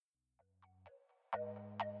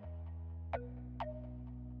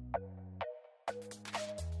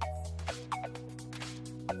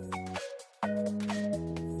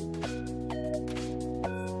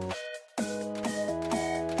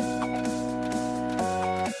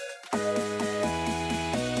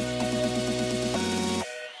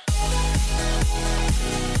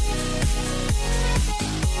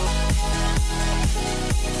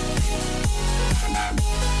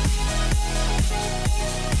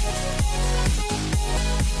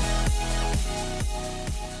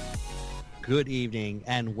Good evening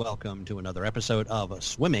and welcome to another episode of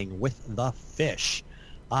Swimming with the Fish.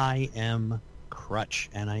 I am Crutch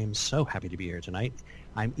and I am so happy to be here tonight.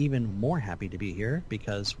 I'm even more happy to be here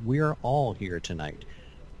because we're all here tonight.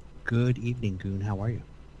 Good evening, Goon. How are you?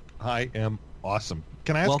 I am awesome.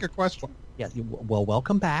 Can I ask a question? Yeah. Well,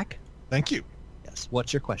 welcome back. Thank you. Yes.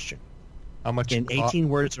 What's your question? How much in 18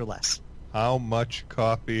 words or less? How much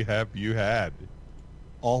coffee have you had?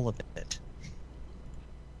 All of it.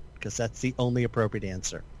 Because that's the only appropriate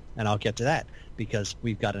answer. And I'll get to that because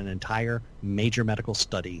we've got an entire major medical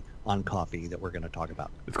study on coffee that we're going to talk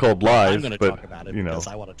about. It's called Lies. I'm going to talk about it because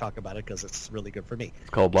know. I want to talk about it because it's really good for me.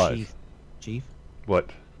 It's called Lies. Chief?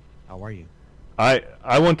 What? How are you? I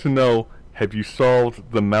want to know, have you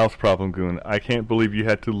solved the mouse problem, Goon? I can't believe you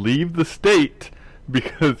had to leave the state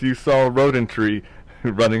because you saw rodentry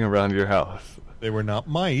running around your house. They were not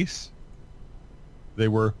mice. They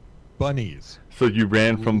were bunnies. So you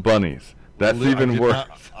ran from bunnies. That's even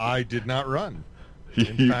worse. I did not run.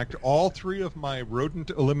 In fact, all three of my rodent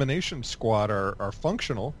elimination squad are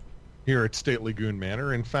functional here at Stately Goon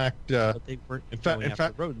Manor. In fact, but they weren't going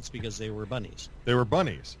after rodents because they were bunnies. They were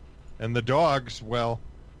bunnies, and the dogs. Well,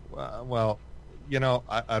 you know,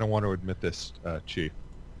 I don't want to admit this, Chief.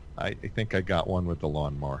 I think I got one with the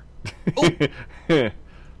lawnmower.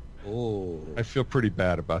 Oh. I feel pretty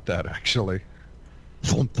bad about that, actually.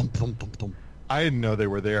 Thump, thump, thump, thump, thump. I didn't know they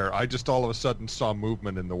were there. I just all of a sudden saw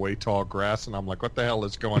movement in the way tall grass, and I'm like, what the hell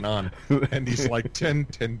is going on? And these like 10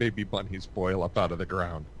 baby bunnies boil up out of the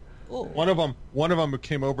ground. Oh. One of them who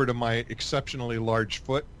came over to my exceptionally large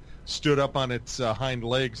foot, stood up on its hind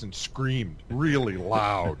legs and screamed really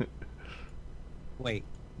loud. Wait,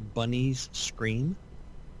 bunnies scream?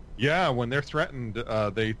 Yeah, when they're threatened,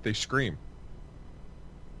 they scream.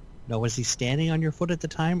 No, was he standing on your foot at the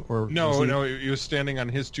time, or No, he was standing on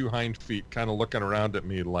his two hind feet, kind of looking around at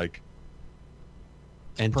me like.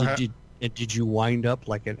 And did you wind up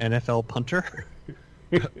like an NFL punter?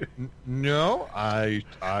 No, I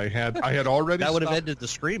had already. That would have ended the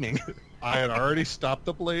screaming. I had already stopped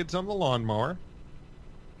the blades on the lawnmower,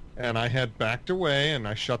 and I had backed away, and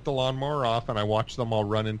I shut the lawnmower off, and I watched them all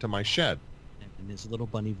run into my shed. And in his little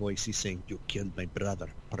bunny voice, he's saying, "You killed my brother.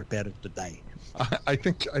 Prepare to die." I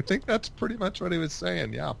think that's pretty much what he was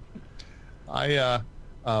saying. Yeah, I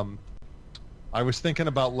was thinking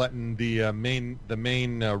about letting the main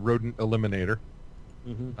rodent eliminator,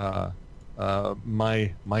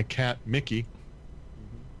 my cat Mickey.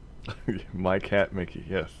 My cat Mickey.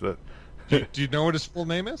 Yes. Do you know what his full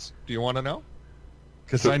name is? Do you want to know?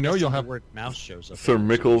 Because I know you'll have. The word mouse shows up. Sir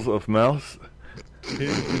Mickles of Mouse.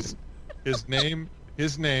 His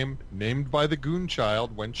name, named by the Goon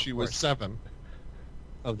Child when she was 7.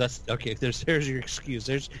 Oh, that's okay. There's your excuse.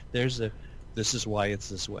 This is why it's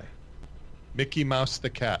this way. Mickey Mouse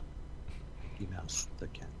the cat. Mickey Mouse the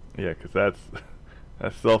cat. Yeah, because that's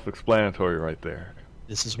self-explanatory right there.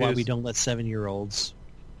 This is why we don't let 7-year-olds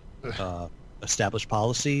establish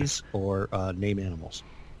policies or name animals.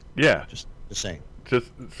 Yeah. Just saying.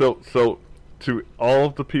 Just so to all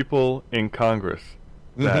of the people in Congress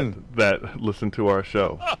that listen to our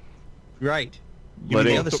show. Right. Even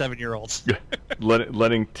the other 7-year-olds.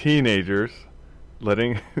 letting teenagers,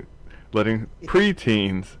 letting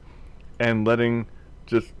preteens, and letting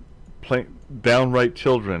just plain downright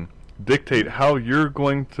children dictate how you're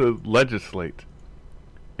going to legislate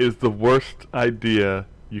is the worst idea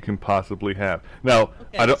you can possibly have. Now,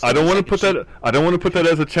 okay, I don't want to put that. I don't want to put that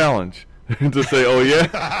as a challenge to say, "Oh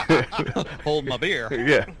yeah, hold my beer."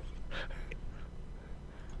 Yeah.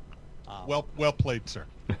 Well played, sir.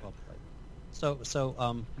 Well played. So,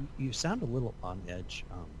 you sound a little on edge,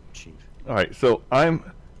 Chief. All right, so I'm,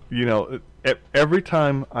 every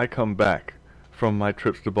time I come back from my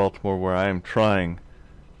trips to Baltimore where I am trying,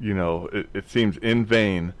 it seems in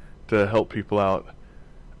vain to help people out,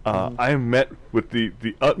 I am met with the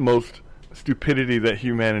utmost stupidity that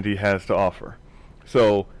humanity has to offer.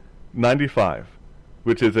 So, 95,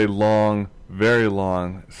 which is a long, very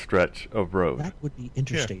long stretch of road. That would be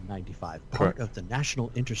Interstate 95, part of the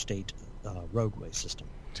National Interstate roadway system.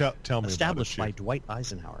 Tell me established about it, by Dwight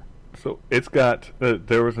Eisenhower. So it's got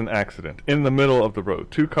there was an accident in the middle of the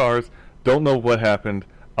road. 2 cars. Don't know what happened.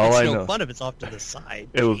 All I know. It's no fun if it's off to the side.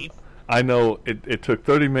 I know it took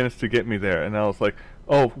 30 minutes to get me there, and I was like,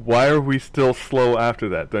 oh, why are we still slow after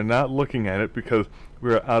that? They're not looking at it because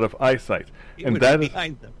we're out of eyesight. And that is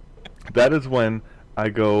behind them. That is when I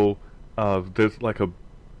go. There's like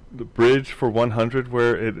the bridge for 100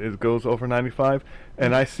 where it goes over 95,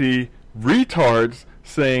 and I see retards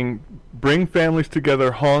saying bring families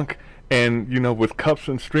together, honk, and with cups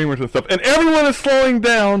and streamers and stuff, and everyone is slowing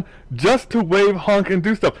down just to wave, honk, and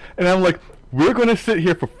do stuff. And I'm like, we're going to sit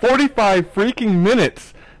here for 45 freaking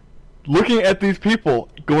minutes looking at these people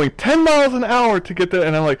going 10 miles an hour to get there.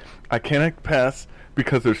 And I'm like, I cannot pass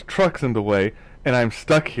because there's trucks in the way, and I'm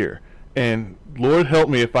stuck here. And Lord help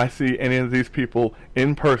me if I see any of these people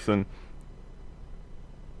in person,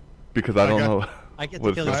 because I don't know. I get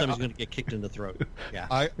the feeling somebody's going to get kicked in the throat.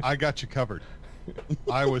 Yeah. I got you covered.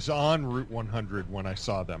 I was on Route 100 when I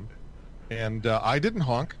saw them, and I didn't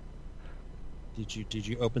honk. Did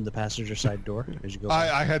you open the passenger side door as you go?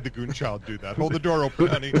 I had the goon child do that. Hold the door open,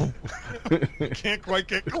 honey. Can't quite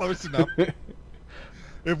get close enough.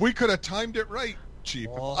 If we could have timed it right, Chief,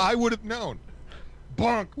 I would have known.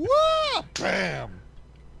 Bonk! Wah! Bam!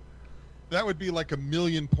 That would be like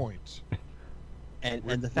 1,000,000 points. And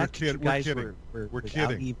the fact that you guys were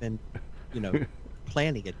without even,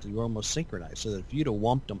 planning it, you were almost synchronized, so that if you'd have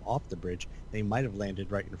wumped them off the bridge, they might have landed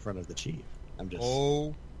right in front of the chief. I'm just.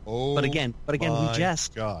 But again, we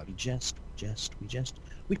jest. God. We jest.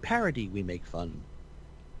 We parody. We make fun.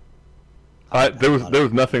 There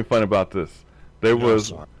was nothing fun about this.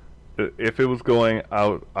 If it was going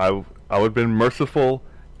out, I would have been merciful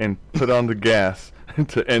and put on the gas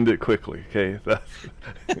to end it quickly. Okay,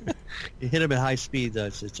 You hit him at high speed.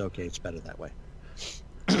 It's okay. It's better that way.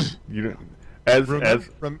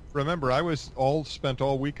 Remember, I was spent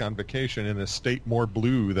all week on vacation in a state more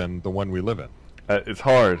blue than the one we live in. It's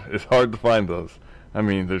hard. It's hard to find those. I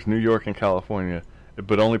mean, there's New York and California,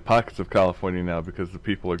 but only pockets of California now because the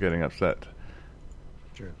people are getting upset.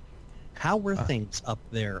 True. How were things up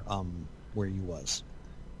there where you was?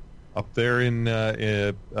 Up there in,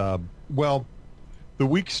 well, the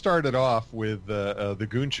week started off with the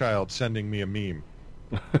goon child sending me a meme.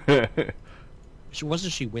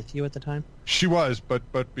 Wasn't she with you at the time? She was,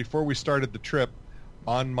 but before we started the trip,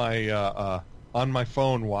 on my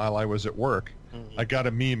phone while I was at work, I got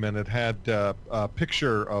a meme, and it had a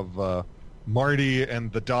picture of Marty and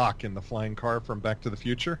the Doc in the flying car from Back to the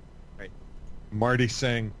Future. Right. Marty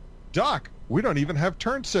saying, "Doc, we don't even have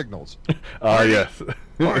turn signals." Yes.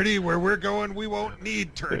 Marty, where we're going, we won't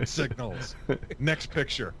need turn signals. Next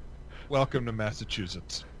picture. Welcome to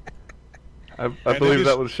Massachusetts. I believe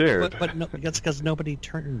that was shared. But no, that's because nobody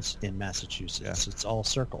turns in Massachusetts. Yeah. It's all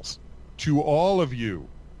circles. To all of you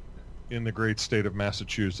in the great state of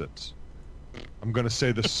Massachusetts, I'm going to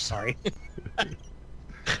say this. Sorry.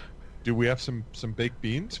 Do we have some baked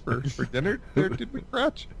beans for dinner there, did we,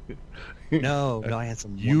 Crutch? No, I had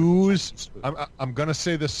some. I'm going to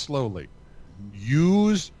say this slowly.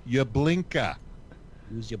 Use your blinker.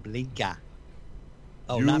 Use your blinker.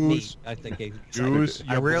 Oh, not me. I think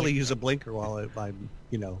I rarely use a blinker while I'm,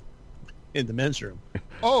 in the men's room.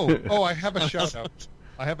 Oh, I have a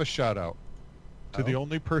shout out. To the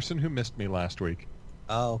only person who missed me last week.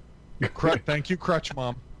 Oh. Thank you, Crutch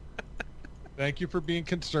Mom. Thank you for being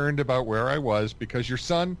concerned about where I was, because your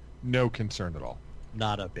son, no concern at all.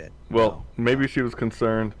 Not a bit. Well, maybe she was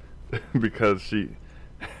concerned because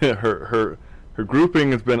her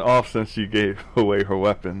grouping has been off since she gave away her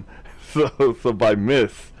weapon. So by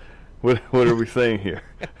miss, what are we saying here?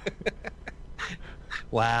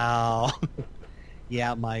 Wow.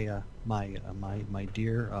 Yeah, my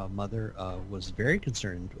dear mother was very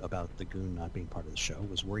concerned about the goon not being part of the show.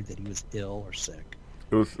 Was worried that he was ill or sick.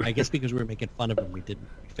 I guess because we were making fun of him, we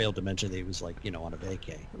failed to mention that he was on a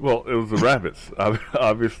vacay. Well, it was the rabbits,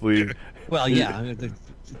 obviously. Well, yeah,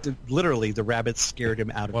 literally the rabbits scared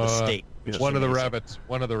him out of the state. Yes. One of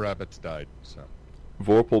the rabbits died. So.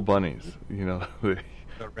 Vorpal bunnies, The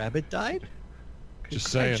rabbit died? Just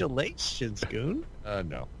saying. Congratulations, goon.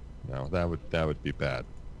 No, that would be bad.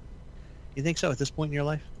 You think so at this point in your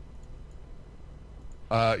life?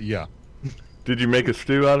 Yeah. Did you make a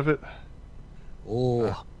stew out of it? Oh,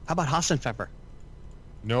 how about Hassenpfeffer?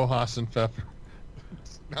 No Hassenpfeffer.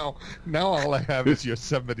 Now all I have is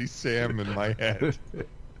Yosemite Sam in my head.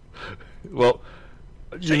 Well,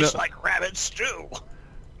 tastes like rabbit stew.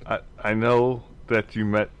 I know that you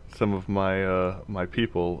met some of my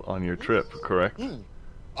people on your trip, correct?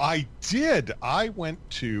 I did. I went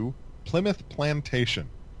to Plymouth Plantation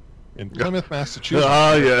in Plymouth, Massachusetts.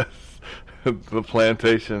 Ah, yes, the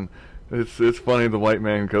plantation. It's funny the white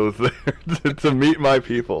man goes there to meet my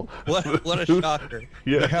people. What a shocker!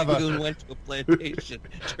 Yeah, Goon went to a plantation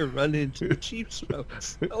to run into the Chiefs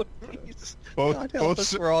folks. Oh, jeez! God help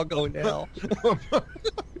us, we're all going to hell.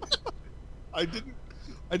 I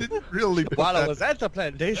didn't really. While I was at the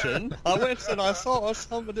plantation, I went and I saw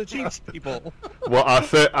some of the Chiefs people. Well,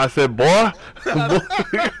 I said, boy.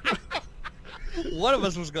 One of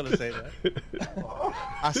us was going to say that.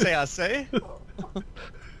 I say.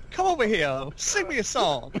 Come over here. Sing me a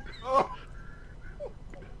song.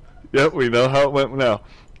 Yep, we know how it went now.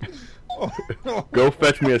 Go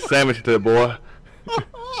fetch me a sandwich there, boy.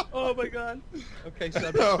 Oh my god. Okay,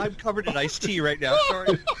 so I'm covered in iced tea right now.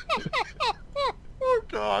 Sorry. Oh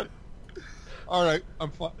god. All right,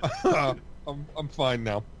 I'm fine. I'm fine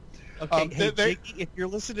now. Okay, hey Jakey, if you're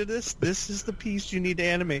listening to this is the piece you need to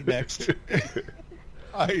animate next.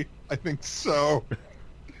 I think so.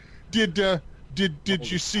 Did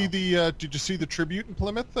you see the tribute in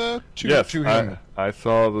Plymouth? Yes, to him? I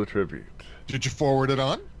saw the tribute. Did you forward it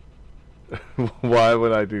on? Why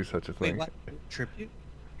would I do such a thing? Wait, what?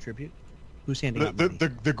 Tribute? Who's handing out money?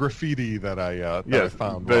 The graffiti that I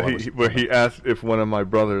found. Where he asked if one of my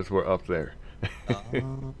brothers were up there. Okay.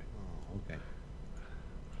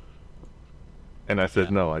 And I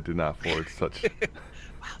said, no, I did not forward such. Wow,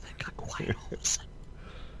 that got quiet all of a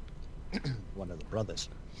sudden. One of the brothers.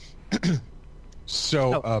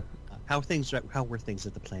 So, how were things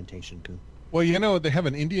at the plantation, Coon? well, they have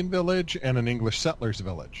an Indian village and an English settlers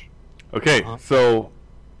village. Okay, so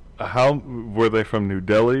how were they from New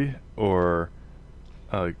Delhi or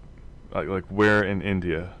like where in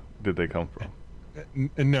India did they come from?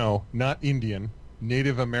 No, not Indian.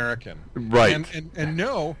 Native American. Right. And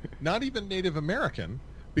no, not even Native American,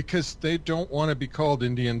 because they don't want to be called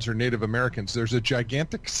Indians or Native Americans. There's a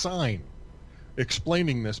gigantic sign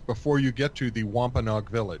explaining this before you get to the Wampanoag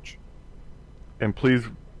village. And please,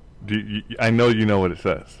 I know you know what it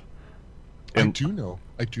says. I do know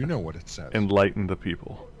what it says. Enlighten the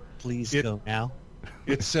people. Please go now.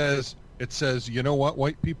 It says, you know what,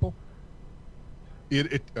 white people?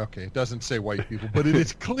 It doesn't say white people, but it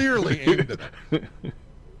is clearly aimed at them.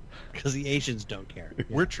 Because the Asians don't care. Yeah.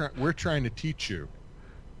 We're trying to teach you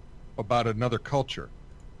about another culture.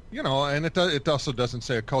 And it also doesn't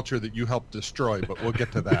say a culture that you helped destroy, but we'll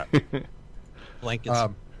get to that.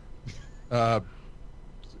 Blankets.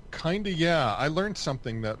 Kind of, yeah. I learned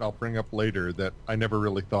something that I'll bring up later that I never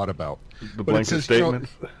really thought about. The blanket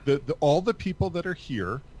statements? All the people that are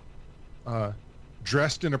here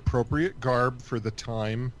dressed in appropriate garb for the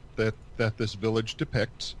time that this village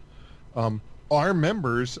depicts are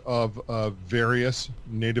members of various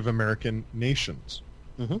Native American nations.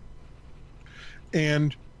 Mm-hmm.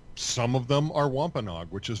 And some of them are Wampanoag,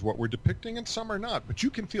 which is what we're depicting, and some are not. But you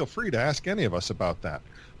can feel free to ask any of us about that.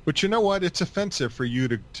 But you know what? It's offensive for you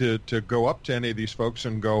to go up to any of these folks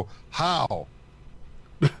and go, how?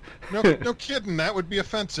 No kidding. That would be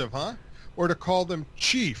offensive, huh? Or to call them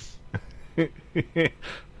chief.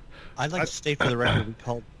 I'd like to state for the record we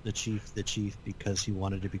called the chief because he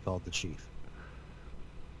wanted to be called the chief.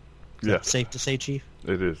 Yeah. Safe to say, Chief?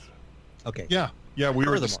 It is. Okay. Yeah, we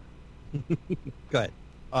were the Go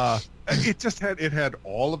ahead. It had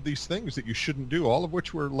all of these things that you shouldn't do, all of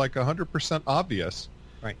which were like 100% obvious.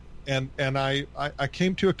 Right. And I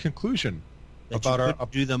came to a conclusion that about you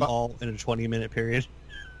could do them all in a 20-minute period.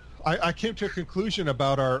 I came to a conclusion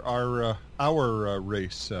about our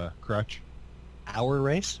race, Crutch. Our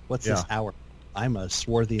race? What's this our? I'm a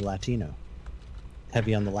swarthy Latino.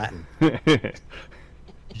 Heavy on the Latin.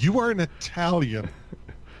 You are an Italian.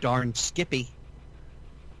 Darn Skippy.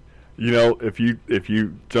 If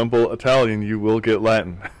you jumble Italian, you will get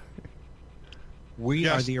Latin. We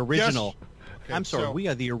are the original. Yes. Okay, I'm sorry, we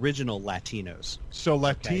are the original Latinos. So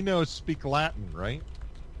Latinos speak Latin, right?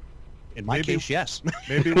 In my case, yes.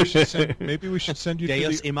 Maybe we should send you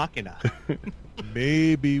Deus to the Machina.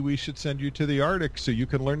 Maybe we should send you to the Arctic so you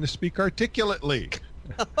can learn to speak articulately.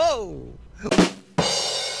 Oh.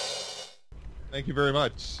 Thank you very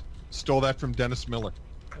much. Stole that from Dennis Miller.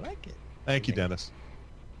 I like it. Thank you, Dennis.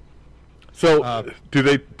 So, do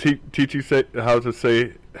they teach you how to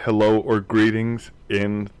say hello or greetings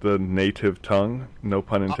in the native tongue? No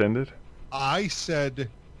pun intended. I said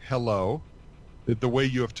hello, the way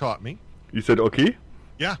you have taught me. You said okay?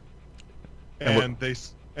 Yeah. And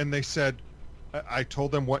they said, I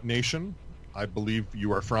told them what nation I believe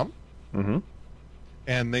you are from. Mm-hmm.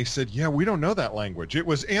 And they said, yeah, we don't know that language.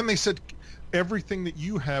 And they said everything that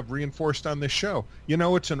you have reinforced on this show.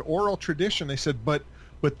 It's an oral tradition. They said, but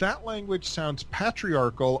that language sounds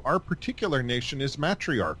patriarchal. Our particular nation is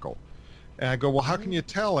matriarchal. And I go, well, how can you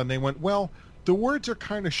tell? And they went, well, the words are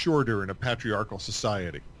kind of shorter in a patriarchal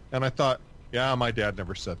society. And I thought, yeah, my dad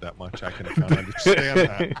never said that much. I can kind of understand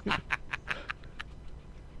that.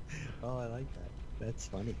 Oh, I like that. That's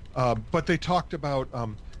funny. But they talked about,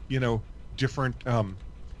 different.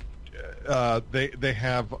 They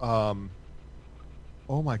have.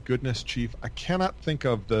 Oh my goodness, Chief! I cannot think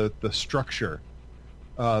of the structure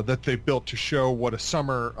that they built to show what a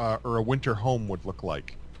summer or a winter home would look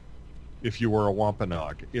like if you were a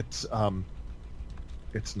Wampanoag. It's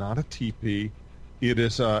not a teepee. It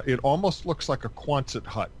is. It almost looks like a Quonset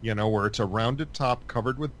hut, where it's a rounded top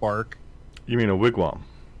covered with bark, You mean a wigwam?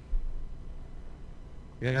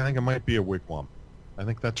 Yeah, I think it might be a wigwam. I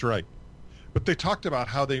think that's right. But they talked about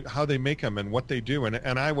how they make them and what they do, and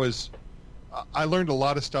I learned a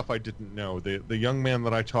lot of stuff I didn't know. The young man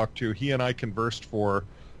that I talked to, he and I conversed for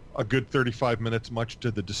a good 35 minutes, much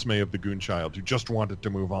to the dismay of the Goonchild, who just wanted to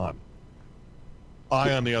move on.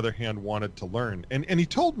 I, on the other hand, wanted to learn, and he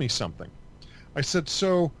told me something. I said,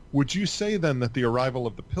 so would you say then that the arrival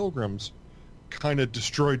of the Pilgrims kind of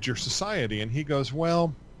destroyed your society? And he goes,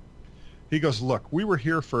 look, we were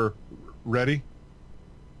here for, ready,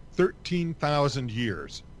 13,000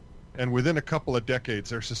 years, and within a couple of decades,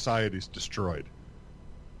 their society's destroyed.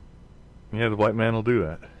 Yeah, the white man will do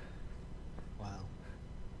that. Wow.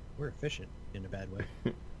 We're efficient in a bad way.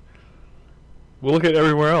 Well, look at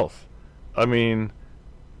everywhere else. I mean,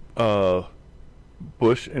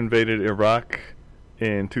 Bush invaded Iraq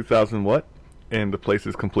in 2000 what? And the place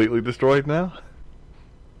is completely destroyed now?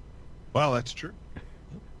 Well, that's true.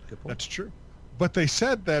 Good point. That's true. But they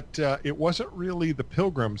said that it wasn't really the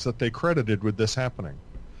Pilgrims that they credited with this happening.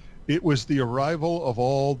 It was the arrival of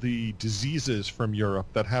all the diseases from Europe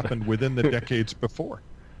that happened within the decades before.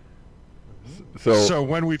 So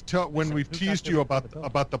when we've teased you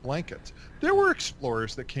about the blankets, there were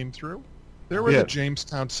explorers that came through. There were the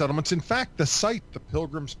Jamestown settlements. In fact, the site the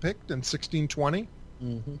Pilgrims picked in 1620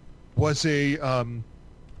 was a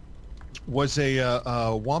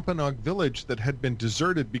Wampanoag village that had been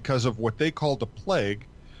deserted because of what they called a plague,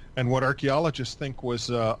 and what archaeologists think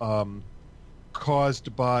was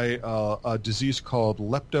caused by a disease called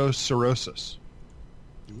leptocirrhosis.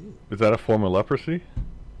 Is that a form of leprosy?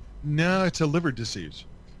 No, it's a liver disease.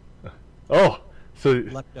 Oh, so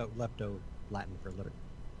lepto, Latin for liver.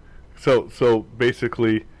 So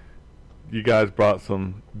basically, you guys brought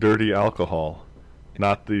some dirty alcohol,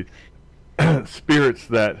 not the spirits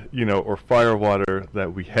that, or fire water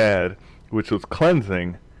that we had, which was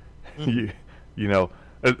cleansing. You know,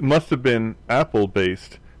 it must have been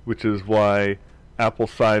apple-based, which is why apple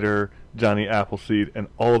cider, Johnny Appleseed, and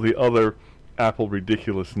all the other apple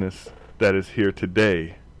ridiculousness that is here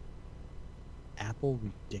today. Apple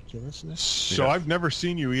ridiculousness? So Yes. I've never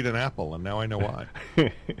seen you eat an apple, and now I know why.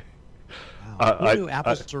 Wow. Who knew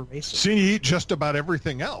apples are racist? Seen you eat just about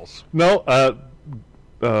everything else. No,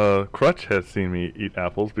 Crutch has seen me eat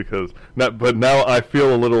apples but now I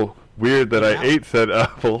feel a little weird that I ate said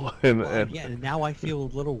apple. And yeah, and now I feel a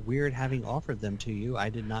little weird having offered them to you. I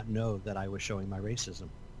did not know that I was showing my racism.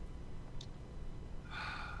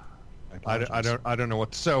 I don't know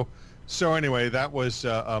what. So anyway, that was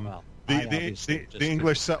Well, the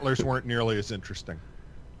English settlers weren't nearly as interesting.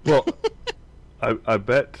 Well, I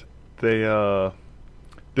bet they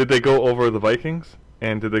did they go over the Vikings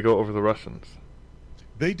and did they go over the Russians?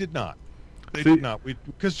 They did not. They did not.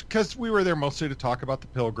 Because we were there mostly to talk about the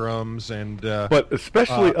Pilgrims and. But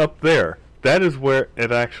especially up there, that is where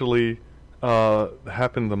it actually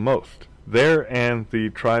happened the most. There and the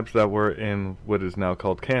tribes that were in what is now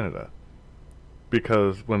called Canada.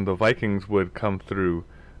 Because when the Vikings would come through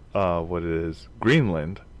what is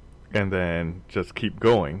Greenland and then just keep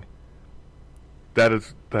going, that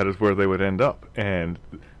is where they would end up. And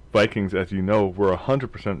Vikings, as you know, were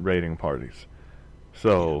 100% raiding parties.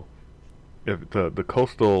 So if the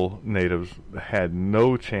coastal natives had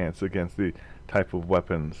no chance against the type of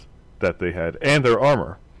weapons that they had and their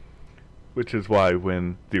armor, which is why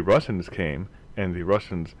when the Russians came, and the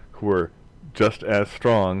Russians who were just as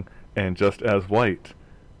strong and just as white,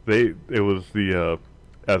 it was the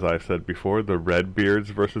as I said before, the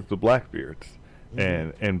Redbeards versus the Blackbeards,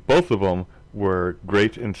 and both of them were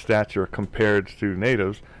great in stature compared to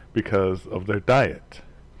natives because of their diet.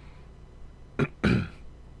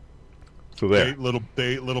 So there. They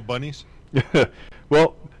ate little bunnies.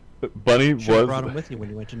 Well, Bunny Should have was. brought him with you when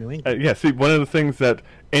you went to New England. Yeah, see, one of the things that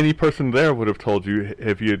any person there would have told you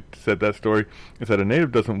if you had said that story is that a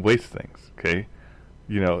native doesn't waste things. Okay,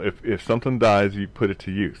 if something dies, you put it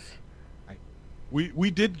to use.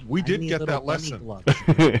 We did get that lesson.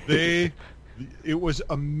 It was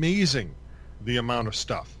amazing the amount of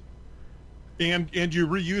stuff, and you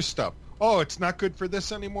reuse stuff. Oh, it's not good for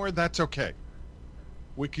this anymore. That's okay.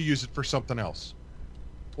 We could use it for something else.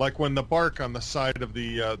 Like when the bark on the side of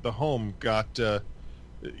the home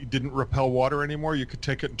didn't repel water anymore, you could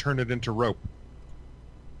take it and turn it into rope.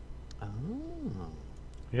 Oh.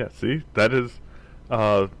 Yeah, see, that is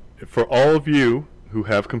for all of you who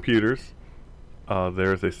have computers.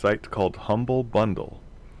 There is a site called Humble Bundle,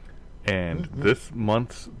 and this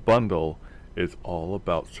month's bundle is all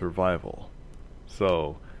about survival.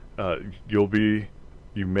 So you'll be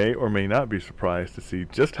you may or may not be surprised to see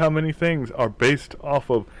just how many things are based off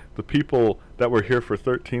of the people that were here for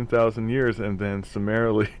 13,000 years and then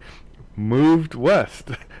summarily moved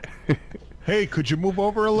west. Hey, could you move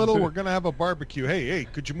over a little? We're going to have a barbecue. Hey,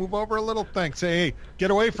 could you move over a little? Thanks. Hey,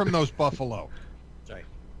 get away from those buffalo. That's right.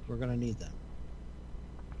 We're going to need them.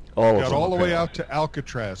 Got all the way out to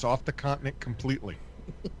Alcatraz, off the continent completely.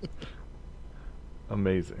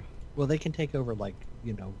 Amazing. Well, they can take over,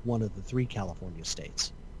 one of the 3 California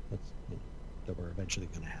states that we're eventually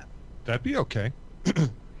going to have. That'd be okay. All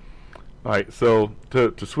right, so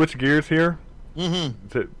to switch gears here,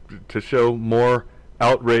 to show more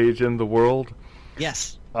outrage in the world.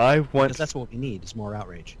 Yes. Because that's what we need, is more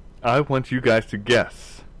outrage. I want you guys to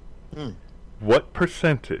guess what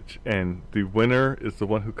percentage, and the winner is the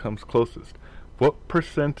one who comes closest. What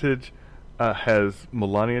percentage has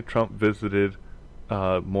Melania Trump visited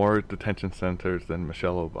more detention centers than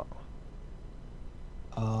Michelle Obama?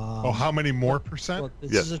 How many more percent? Well,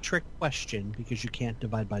 this is a trick question because you can't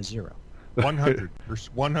divide by 0.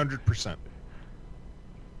 100%.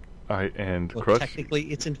 All right, and well, Crutch? Technically,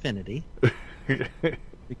 it's infinity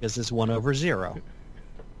because it's 1 over 0.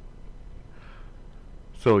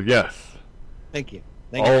 So yes. Thank you.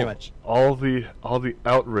 Thank you very much. All the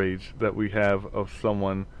outrage that we have of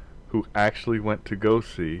someone who actually went to go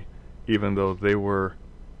see, even though they were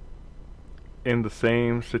in the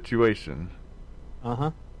same situation.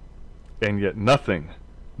 And yet nothing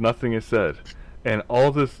is said. And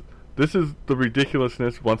all this is the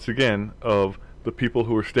ridiculousness, once again, of the people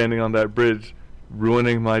who were standing on that bridge,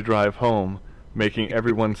 ruining my drive home, making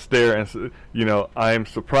everyone stare, and, I am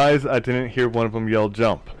surprised I didn't hear one of them yell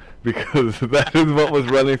jump, because that is what was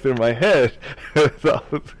running through my head.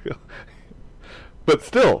 But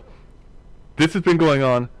still, this has been going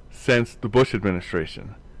on since the Bush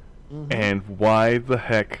administration. And why the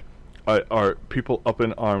heck are people up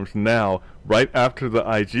in arms now, right after the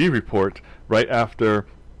IG report, right after,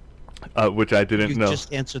 which I didn't know. You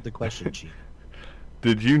just answered the question, Chief.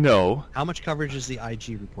 Did you know? How much coverage is the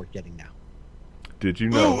IG report getting now? Did you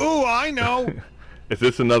know? Ooh, I know. Is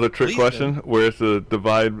this another trick question where it's a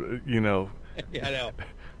divide, Yeah, I know.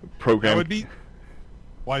 program? That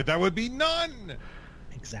would be none.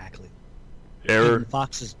 Exactly. Error. Even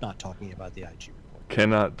Fox is not talking about the IG report.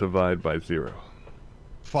 Cannot divide by 0.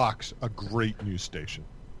 Fox, a great news station.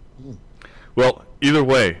 Well, either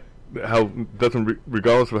way,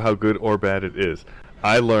 regardless of how good or bad it is,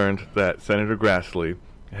 I learned that Senator Grassley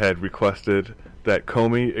had requested that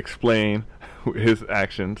Comey explain his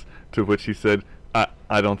actions, to which he said,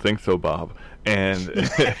 I don't think so, Bob. And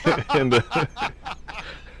and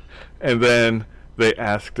then they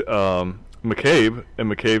asked McCabe,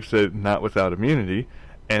 and McCabe said not without immunity.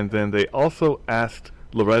 And then they also asked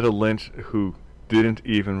Loretta Lynch, who didn't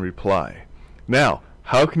even reply. Now,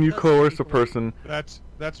 how can you coerce a person? That's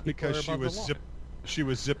because she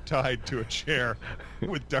was zip tied to a chair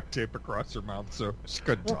with duct tape across her mouth, so she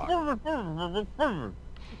couldn't talk.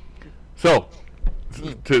 So,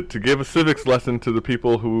 to give a civics lesson to the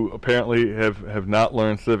people who apparently have not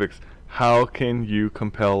learned civics, how can you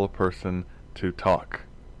compel a person to talk?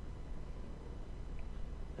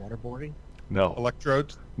 Waterboarding? No.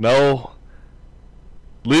 Electrodes? No.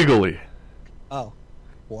 Legally. Oh.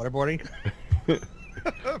 Waterboarding? Go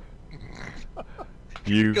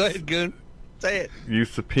ahead, Goon. Say it. You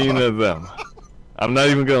subpoena them. I'm not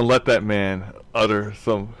even going to let that man utter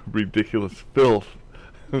some ridiculous filth.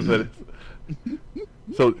 So,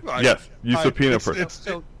 yes, you subpoena a person.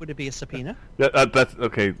 So, would it be a subpoena? That's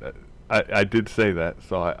okay. I did say that,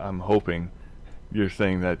 so I'm hoping you're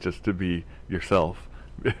saying that just to be yourself,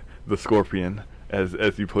 the scorpion,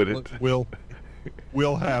 as you put it.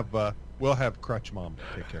 We'll have Crutch Mom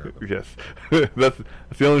take care of it. Yes, that's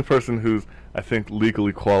the only person who's, I think,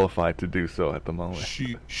 legally qualified to do so at the moment.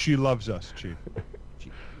 She loves us, Chief.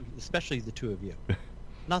 Especially the two of you.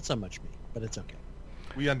 Not so much me, but it's okay.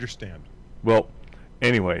 We understand. Well,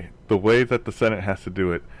 anyway, the way that the Senate has to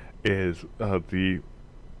do it is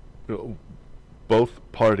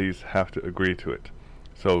both parties have to agree to it.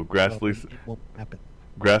 So Grassley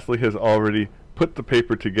has already put the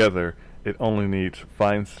paper together. It only needs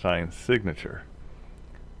Feinstein's signature.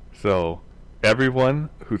 So everyone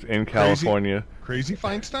who's in California... Crazy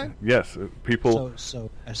Feinstein? Yes, people...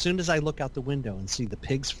 So as soon as I look out the window and see the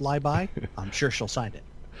pigs fly by, I'm sure she'll sign it.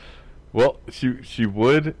 Well, she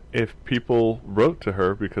would if people wrote to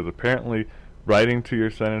her, because apparently writing to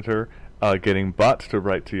your senator, getting bots to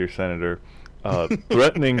write to your senator,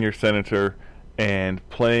 threatening your senator, and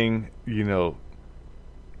playing,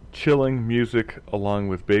 chilling music along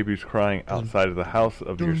with babies crying outside of the house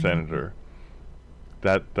of your senator,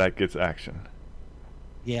 that gets action.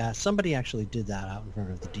 Yeah, somebody actually did that out in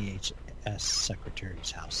front of the DHS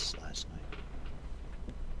secretary's house last night.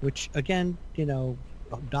 Which, again,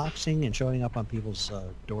 doxing and showing up on people's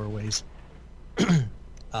doorways.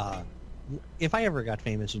 If I ever got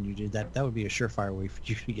famous and you did that, that would be a surefire way for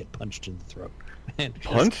you to get punched in the throat.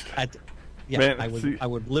 Punched? Man, I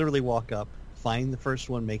would literally walk up, find the first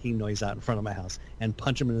one making noise out in front of my house, and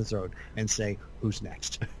punch him in the throat and say, "Who's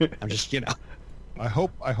next?" I'm just, I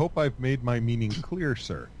hope I've made my meaning clear,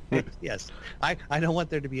 sir. Yes. I don't want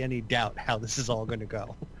there to be any doubt how this is all going to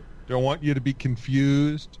go. Don't want you to be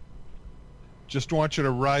confused. Just want you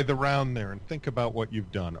to writhe around there and think about what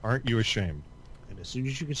you've done. Aren't you ashamed? And as soon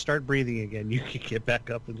as you can start breathing again, you can get back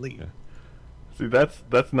up and leave. Yeah. See,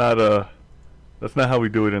 that's not how we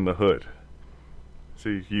do it in the hood.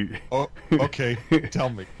 See, you. Oh, okay. Tell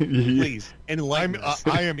me, please. Enlighten us.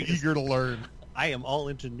 I am eager to learn. I am all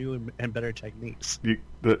into new and better techniques.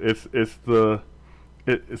 It's the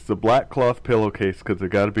black cloth pillowcase because they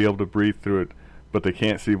got to be able to breathe through it, but they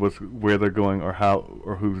can't see where they're going or how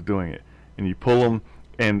or who's doing it. And you pull them,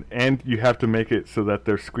 and you have to make it so that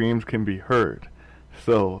their screams can be heard.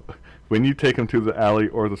 So when you take them to the alley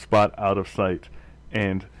or the spot out of sight,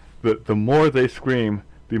 and the more they scream,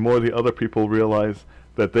 the more the other people realize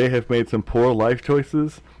that they have made some poor life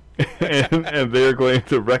choices, and they're going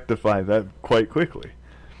to rectify that quite quickly.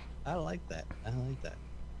 I like that.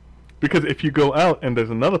 Because if you go out and there's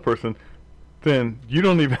another person, then you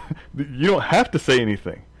don't have to say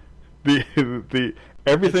anything.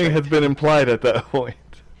 Everything has been implied at that point.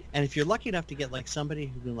 And if you're lucky enough to get somebody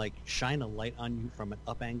who can shine a light on you from an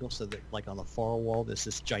up angle, so that on the far wall there's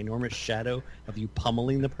this ginormous shadow of you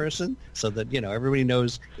pummeling the person, so that everybody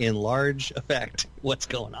knows in large effect what's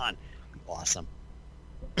going on. Awesome.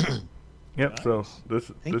 Yep. Nice. So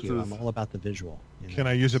Thank you. I'm all about the visual. Can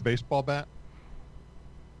I use a baseball bat?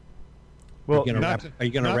 Well, are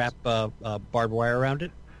you going to wrap barbed wire around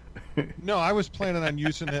it? No, I was planning on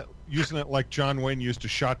using it like John Wayne used a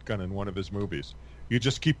shotgun in one of his movies. You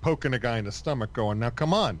just keep poking a guy in the stomach going, "Now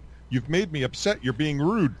come on, you've made me upset. You're being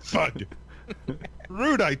rude." Thud.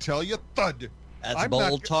 Rude, I tell you. Thud. That's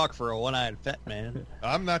bold talk for a one-eyed fat man.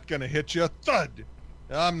 I'm not going to hit you. Thud.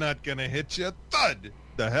 I'm not going to hit you. Thud.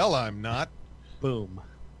 The hell I'm not. Boom.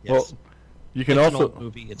 Yes. Well, you can it's also... an old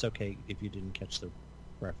movie. It's okay if you didn't catch the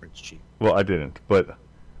reference, Chief. Well, I didn't, but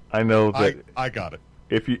I know that... I got it.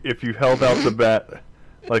 If you held out the bat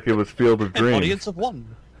like it was Field of Dreams... An audience of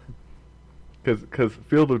one. Because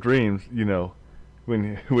Field of Dreams,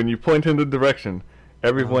 when you point in the direction,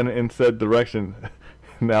 everyone in said direction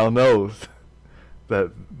now knows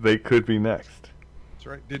that they could be next. That's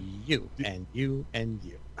right. You and you.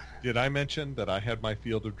 Did I mention that I had my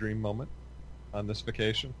Field of Dream moment on this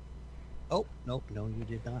vacation? Oh, no, you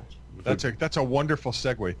did not. That's a wonderful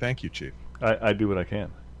segue. Thank you, Chief. I do what I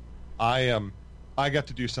can. I got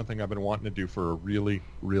to do something I've been wanting to do for a really,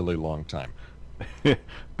 really long time. That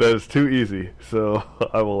is too easy, so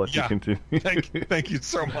I will let you continue. Thank you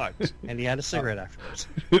so much. And he had a cigarette afterwards.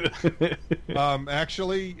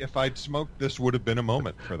 Actually, if I'd smoked, this would have been a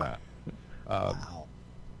moment for that. Wow.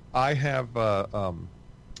 I have,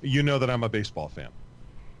 you know that I'm a baseball fan.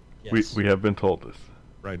 Yes. We have been told this.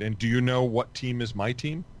 Right, and do you know what team is my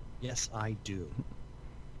team? Yes, I do.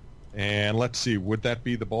 And let's see, would that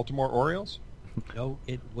be the Baltimore Orioles? No,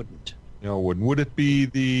 it wouldn't. No, it wouldn't. Would it be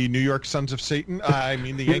the New York Sons of Satan? I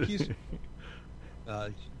mean the Yankees?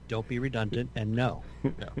 Don't be redundant, and no.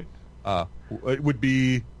 No. It would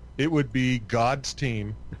be God's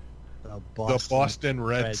team, the Boston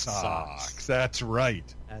Red Sox. That's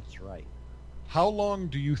right. That's right. How long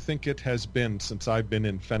do you think it has been since I've been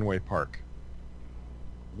in Fenway Park?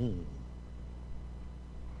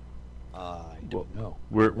 I don't know.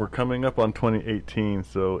 We're coming up on 2018,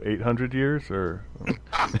 so 800 years, or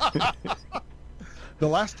the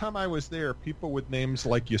last time I was there, people with names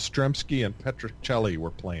like Yastrzemski and Petrocelli were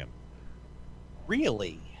playing.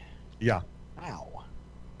 Really? Yeah. Wow.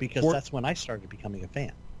 Because that's when I started becoming a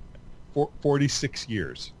fan. 46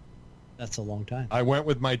 years. That's a long time. I went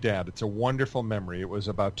with my dad. It's a wonderful memory. It was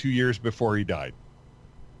about 2 years before he died.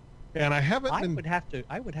 And I haven't been...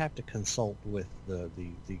 I would have to consult with the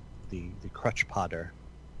crutch potter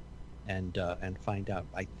and find out.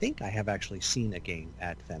 I think I have actually seen a game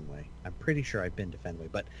at Fenway. I'm pretty sure I've been to Fenway,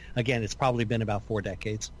 but again, it's probably been about 4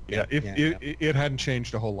 decades. Yeah, it hadn't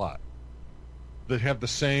changed a whole lot. They have the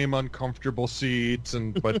same uncomfortable seats,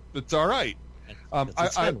 but it's all right.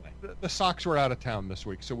 The Sox were out of town this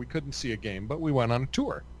week, so we couldn't see a game, but we went on a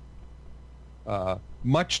tour.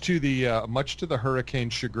 Much to the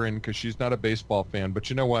Hurricane's chagrin, because she's not a baseball fan. But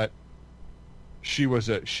you know what? She was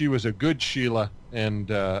a good Sheila and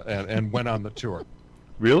went on the tour.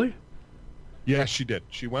 Really? Yeah, she did.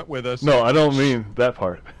 She went with us. No, I don't mean that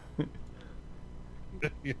part.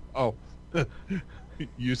 Oh,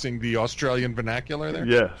 using the Australian vernacular there?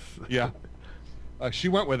 Yes. Yeah. She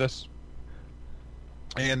went with us.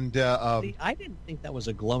 And See, I didn't think that was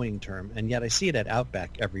a glowing term, and yet I see it at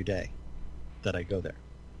Outback every day that I go there.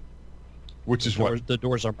 which is what? The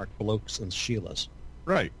doors are marked Blokes and Sheila's.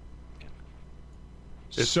 Right.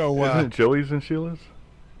 Isn't it Joey's and Sheila's?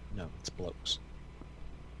 No, it's Blokes.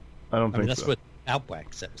 I don't think that's so. what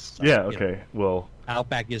Outback says. So, yeah, okay. Well,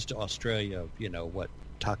 Outback is to Australia, what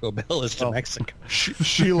Taco Bell is to Mexico.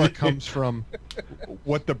 Sheila comes from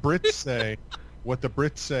what the Brits say. What the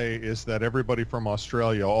Brits say is that everybody from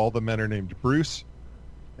Australia, all the men are named Bruce,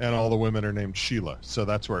 and all the women are named Sheila. So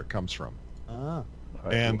that's where it comes from. Ah.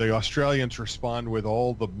 right, And the Australians respond with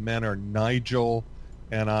all the men are Nigel,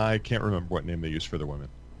 and I can't remember what name they use for the women.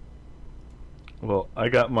 well, I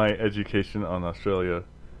got my education on Australia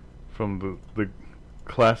from the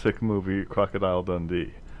classic movie Crocodile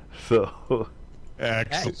Dundee. So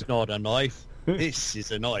Excellent. That's not a knife. This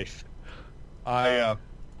is a knife. I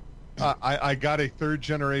got a third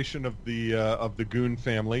generation of the Goon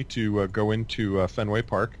family to go into Fenway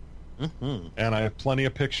Park, Mm-hmm. and I have plenty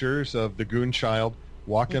of pictures of the Goon child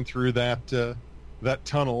walking through that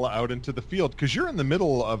tunnel out into the field, because you're in the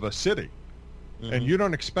middle of a city, and you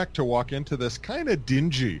don't expect to walk into this kind of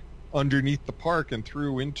dingy underneath the park and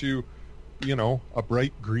through into, a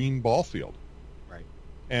bright green ball field. Right.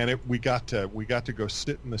 And we got to go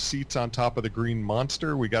sit in the seats on top of the green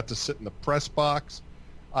monster. We got to sit in the press box.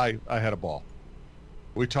 I had a ball.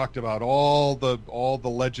 We talked about all the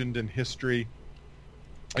legend and history.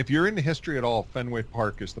 If you're into history at all, Fenway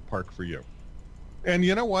Park is the park for you. And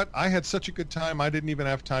you know what? I had such a good time, I didn't even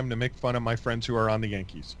have time to make fun of my friends who are on the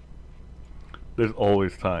Yankees. there's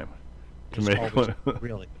always time to make fun.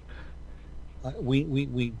 Really.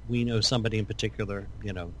 We know somebody in particular,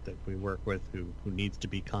 that we work with who needs to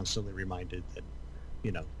be constantly reminded that,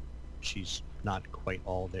 she's not quite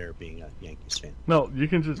all there being a Yankees fan. No,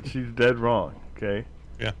 she's dead wrong, okay?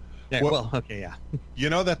 Yeah. Yeah, well, okay, yeah. You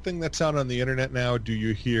know that thing that's out on the internet now? Do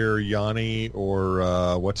you hear Yanni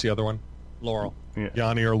or what's the other one? Laurel. Yeah.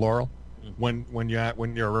 Yanni or Laurel? Mm-hmm.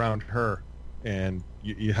 When you're around her and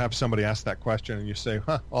you have somebody ask that question and you say,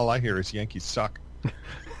 all I hear is Yankees suck.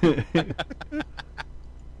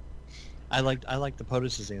 I liked the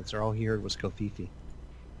POTUS's answer. All he heard was Kofifi.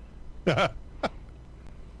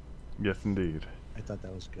 Yes, indeed. I thought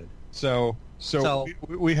that was good. So So-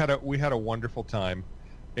 we had a wonderful time,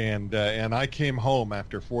 and I came home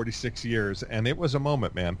after 46 years, and it was a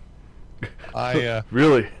moment, man. I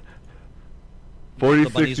Really? The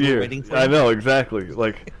 46 bunnies were years. waiting for I you? know, exactly.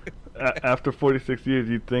 Like, after 46 years,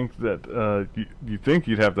 you'd think that you think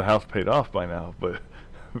you'd have the house paid off by now, but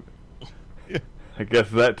I guess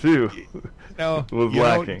that too no, was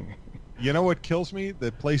lacking. You know what kills me?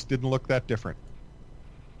 The place didn't look that different.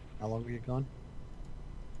 How long were you gone?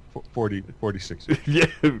 46 years. Yeah,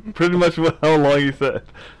 pretty much how long you said.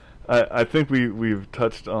 I think we've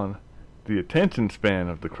touched on the attention span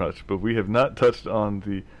of the crutch, but we have not touched on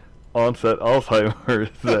the onset Alzheimer's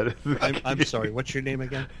that is. I'm sorry. What's your name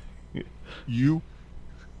again? You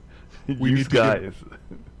We need to guys.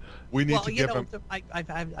 we need to give him.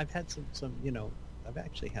 I've had some. I've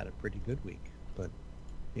actually had a pretty good week, but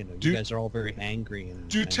you Do- guys are all very angry and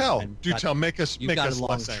Do tell. Make us You've make got us a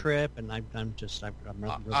long less angry. trip, and I'm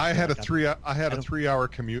not really I had a like I'm- 3-hour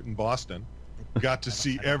commute in Boston. Got to I don't-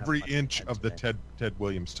 see I don't have every much inch time of the today. Ted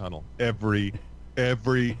Williams tunnel. Every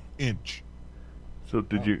inch. So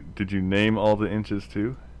did you name all the inches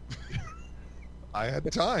too? I had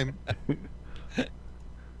time.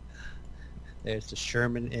 There's the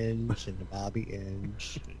Sherman inch and the Bobby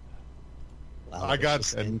inch. I got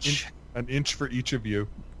Aloysius an inch for each of you.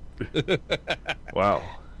 Wow,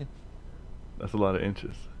 that's a lot of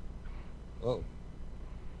inches. Whoa.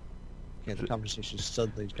 Yeah, the conversation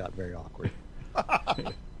suddenly got very awkward.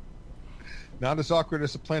 Not as awkward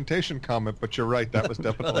as a plantation comment, but you're right. That was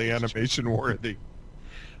definitely animation worthy.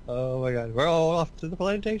 Oh my God, we're all off to the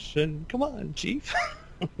plantation. Come on, Chief.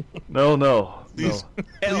 No. Please,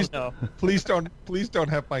 Hell please, no. please don't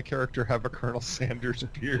have my character have a Colonel Sanders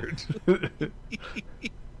beard.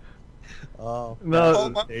 Oh, No. Oh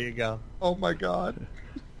my- there you go. Oh my God.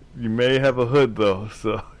 You may have a hood though,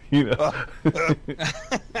 so you know.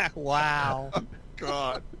 Wow,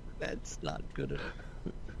 God. that's not good enough.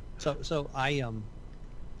 So I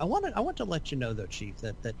want to let you know though, Chief,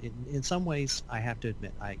 that in some ways I have to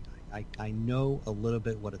admit I know a little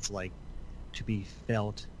bit what it's like to be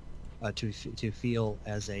felt to feel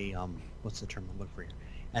as a what's the term I'm looking for here,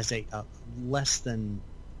 as a less than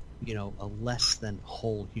a less than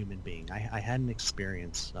whole human being. I had an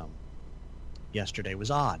experience yesterday. It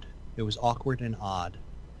was odd. It was awkward and odd.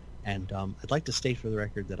 And I'd like to state for the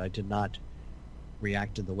record that I did not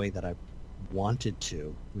react in the way that I wanted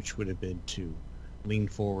to, which would have been to lean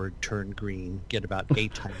forward, turn green, get about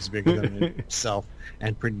 8 times bigger than myself,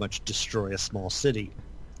 and pretty much destroy a small city,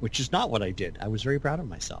 which is not what I did. I was very proud of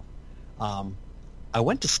myself. I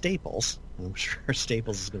went to Staples, and I'm sure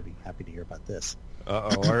Staples is going to be happy to hear about this.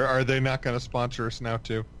 Uh-oh. Are they not going to sponsor us now,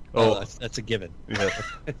 too? Oh, that's a given. Yeah.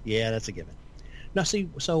 Yeah, that's a given. No, see,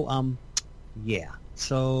 so, yeah.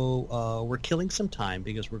 So we're killing some time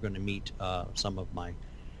because we're going to meet some of my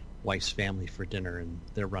wife's family for dinner, and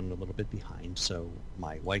they're running a little bit behind. So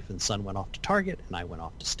my wife and son went off to Target, and I went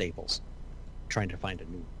off to Staples, trying to find a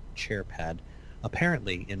new chair pad.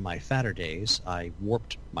 Apparently, in my fatter days, I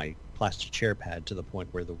warped my plastic chair pad to the point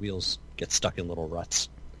where the wheels get stuck in little ruts.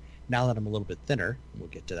 Now that I'm a little bit thinner, we'll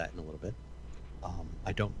get to that in a little bit,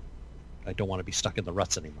 I don't want to be stuck in the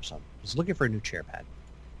ruts anymore, so I was looking for a new chair pad.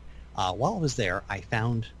 While I was there, I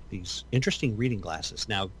found these interesting reading glasses.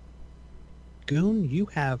 Now, Goon, you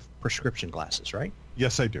have prescription glasses, right?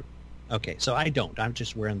 Yes, I do. Okay, so I don't. I'm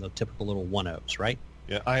just wearing the typical little 1.0s, right?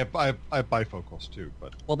 Yeah, I have bifocals too,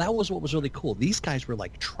 but... Well, that was what was really cool. These guys were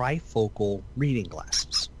like trifocal reading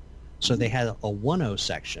glasses. So they had a 1.0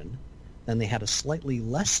 section, then they had a slightly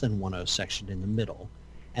less than 1.0 section in the middle,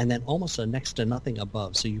 and then almost a next to nothing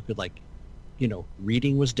above. So you could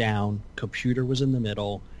reading was down, computer was in the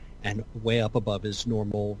middle, and way up above is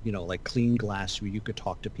normal, like clean glass where you could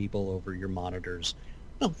talk to people over your monitors.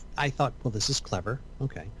 Well, I thought, well, this is clever.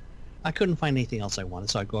 Okay. I couldn't find anything else I wanted,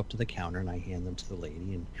 so I go up to the counter and I hand them to the lady,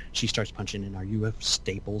 and she starts punching in, "Are you a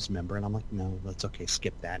Staples member?" And I'm like, "No, that's okay,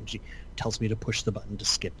 skip that." And she tells me to push the button to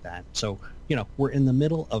skip that. So, we're in the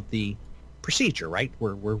middle of the procedure, right?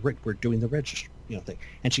 We're doing the register, thing.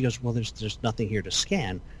 And she goes, "Well, there's nothing here to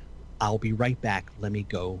scan. I'll be right back. Let me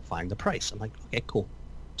go find the price." I'm like, "Okay, cool."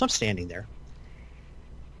 So I'm standing there,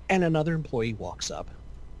 and another employee walks up,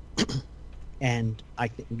 and I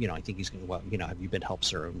think he's going to, well, have you been helped,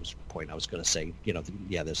 sir? At this point, I was going to say,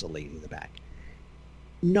 yeah, there's a lady in the back.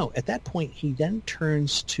 No, at that point, he then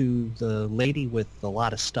turns to the lady with a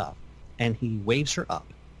lot of stuff, and he waves her up.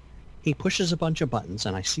 He pushes a bunch of buttons,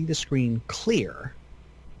 and I see the screen clear,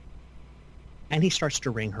 and he starts to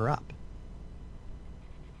ring her up.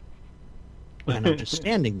 And I'm just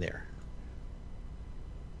standing there.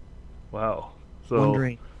 Wow. So...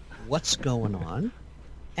 wondering what's going on.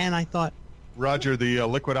 And I thought, Roger, the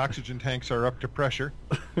liquid oxygen tanks are up to pressure.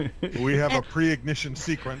 We have a pre-ignition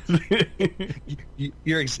sequence.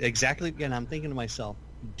 You're exactly, again, I'm thinking to myself,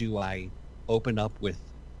 do I open up with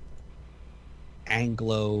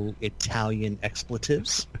Anglo-Italian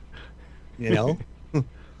expletives?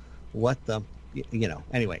 What the,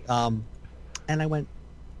 anyway. And I went,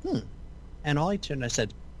 And all I turned, I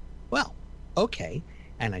said, well, okay.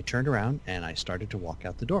 And I turned around and I started to walk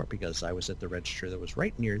out the door because I was at the register that was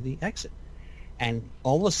right near the exit. And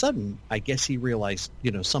all of a sudden, I guess he realized,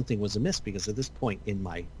 something was amiss, because at this point in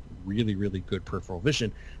my really, really good peripheral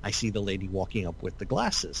vision, I see the lady walking up with the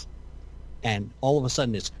glasses. And all of a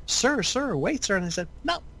sudden it's, sir, wait, sir. And I said,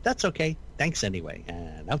 no, that's okay. Thanks anyway.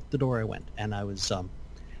 And out the door I went. And I was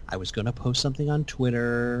going to post something on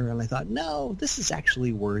Twitter, and I thought, no, this is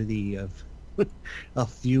actually worthy of a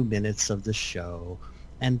few minutes of the show.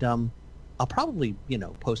 And I'll probably,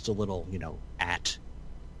 post a little, at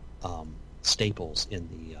Staples in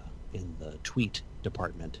the tweet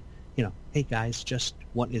department. Hey guys, just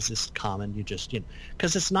what is this common? You just,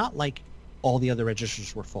 because it's not like all the other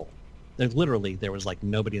registers were full. There was like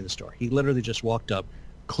nobody in the store. He literally just walked up,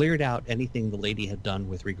 cleared out anything the lady had done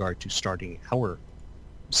with regard to starting our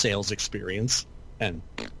sales experience, and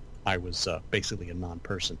I was basically a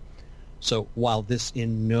non-person. So while this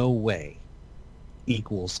in no way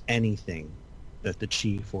equals anything that the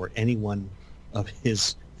chief or anyone of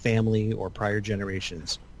his family or prior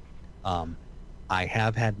generations, I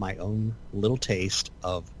have had my own little taste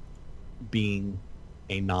of being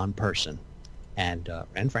a non-person, and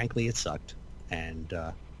frankly, it sucked. And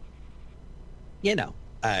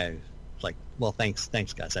I like, well, thanks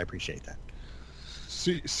guys, I appreciate that.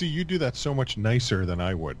 See, you do that so much nicer than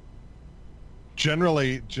I would.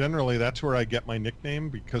 Generally, that's where I get my nickname,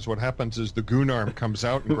 because what happens is the goon arm comes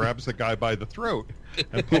out and grabs the guy by the throat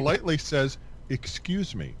and politely says,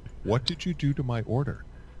 "Excuse me, what did you do to my order?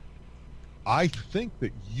 I think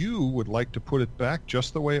that you would like to put it back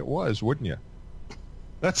just the way it was, wouldn't you?"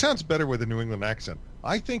 That sounds better with a New England accent.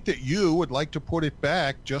 "I think that you would like to put it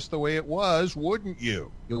back just the way it was, wouldn't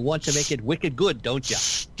you?" You want to make it wicked good, don't you?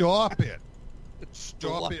 Stop it.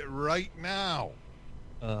 Stop it right now.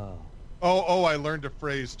 I learned a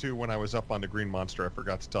phrase too when I was up on the Green Monster. I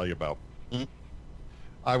forgot to tell you about. Mm.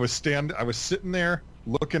 I was sitting there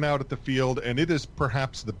looking out at the field, and it is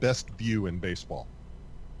perhaps the best view in baseball.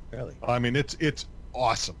 Really? I mean, it's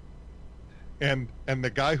awesome. And the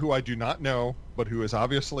guy who I do not know, but who is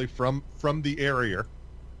obviously from the area,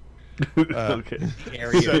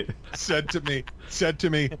 Okay. said to me,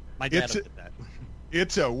 My dad did that.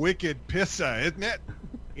 it's a wicked pissa, isn't it?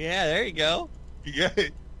 Yeah, there you go. Yeah,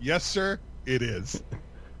 yes, sir, it is.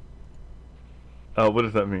 What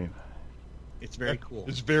does that mean? It's very cool.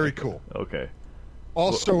 It's very cool. Okay.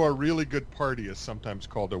 Also, a really good party is sometimes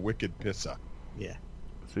called a wicked pissa. Yeah.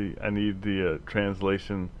 See, I need the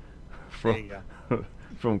translation There you from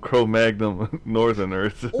from Cro-Magnon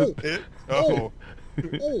Northerners. Stop it.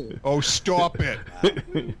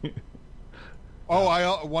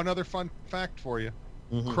 One other fun fact for you.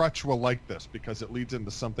 Mhm. Crutch will like this because it leads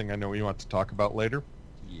into something I know you want to talk about later.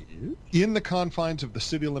 You? In the confines of the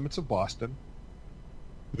city limits of Boston,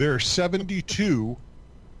 there are 72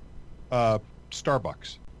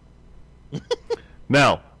 Starbucks.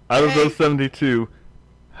 Now, out of those 72,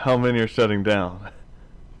 how many are shutting down?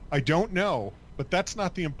 I don't know, but that's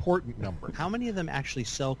not the important number. How many of them actually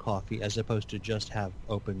sell coffee as opposed to just have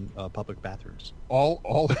open public bathrooms? All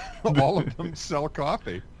of them sell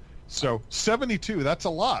coffee. So 72, that's a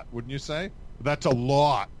lot, wouldn't you say? That's a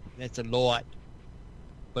lot. It's a lot.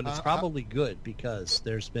 But it's probably good because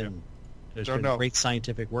there's been great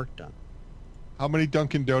scientific work done. How many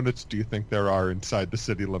Dunkin' Donuts do you think there are inside the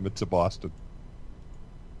city limits of Boston?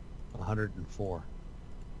 104.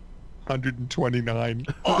 129.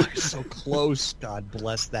 Oh, you're so close. God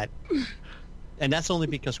bless that. And that's only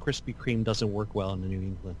because Krispy Kreme doesn't work well in New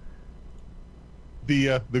England.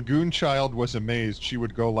 The Goon Child was amazed. She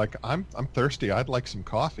would go like, I'm thirsty. I'd like some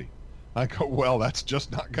coffee. I go, well, that's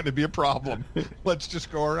just not going to be a problem. Let's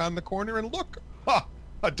just go around the corner and look. Ha!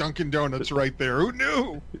 A Dunkin' Donuts right there. Who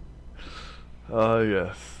knew?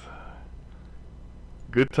 Yes.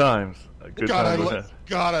 Good times. God,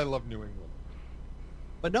 I love New England.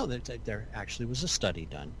 But no, there actually was a study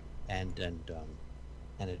done, and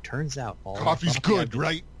it turns out all Coffee's good,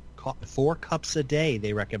 right? 4 cups a day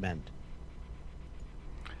they recommend.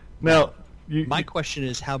 Now, my question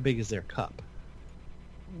is, how big is their cup?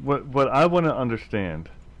 What I want to understand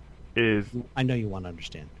is... I know you want to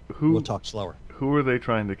understand. We'll talk slower. Who are they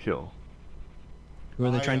trying to kill? Who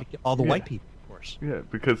are they trying to kill? All the white people, of course. Yeah,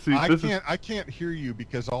 because see, I can't hear you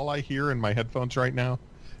because all I hear in my headphones right now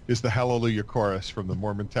is the Hallelujah chorus from the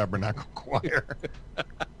Mormon Tabernacle Choir.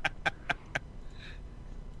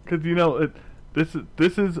 Because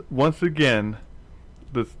this is once again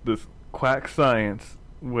this quack science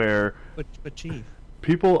where but Chief,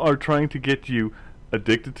 people are trying to get you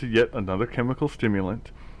addicted to yet another chemical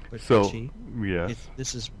stimulant. So Chief, yes,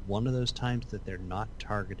 this is one of those times that they're not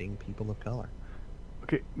targeting people of color.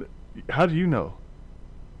 Okay, how do you know?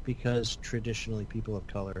 Because traditionally people of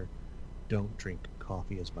color don't drink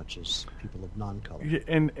coffee as much as people of non-color. Yeah,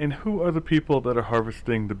 and who are the people that are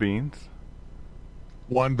harvesting the beans?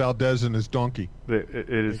 Juan Valdez and his donkey.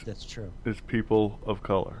 That's true. It's people of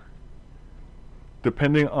color.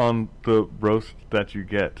 Depending on the roast that you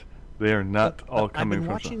get, they are not all coming from... I've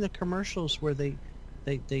been watching the commercials where they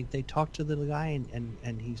talk to the guy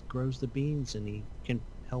and he grows the beans and he can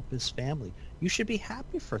help his family. You should be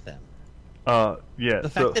happy for them. Yeah. The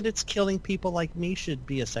fact that it's killing people like me should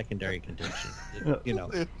be a secondary condition. You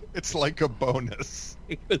know, it's like a bonus.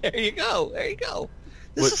 There you go.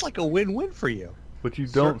 This is like a win-win for you. What you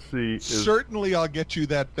don't see is... Certainly I'll get you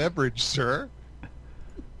that beverage, sir.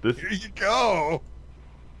 Here you go.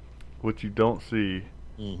 What you don't see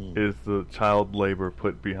is the child labor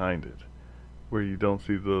put behind it. Where you don't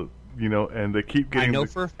see the... and they keep getting... I know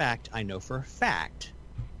for a fact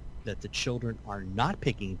that the children are not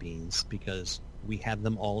picking beans because we have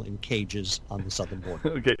them all in cages on the southern border.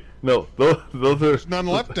 Okay, no, those are... There's none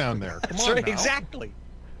left down there. Come That's on right, now. Exactly.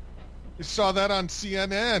 You saw that on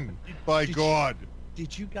CNN. By God.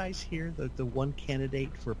 Did you guys hear the one candidate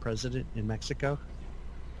for president in Mexico?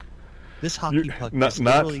 This hockey puck is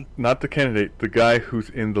literally... Not the candidate, the guy who's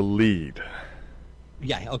in the lead.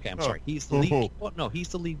 Yeah, okay, I'm sorry. He's the lead... Well, no, he's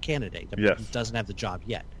the lead candidate. Yes. He doesn't have the job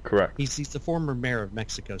yet. Correct. He's the former mayor of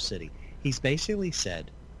Mexico City. He's basically said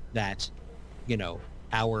that, the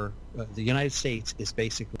United States is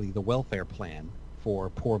basically the welfare plan for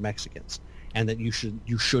poor Mexicans, and that you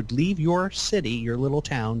should leave your city, your little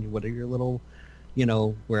town, whatever your little,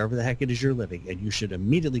 wherever the heck it is you're living, and you should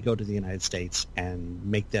immediately go to the United States and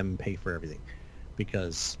make them pay for everything,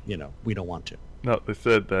 because we don't want to. No, they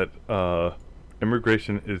said that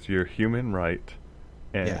immigration is your human right,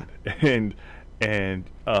 and and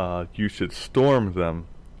you should storm them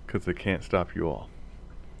because they can't stop you all.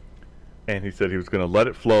 And he said he was going to let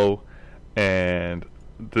it flow, and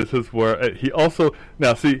this is where he also...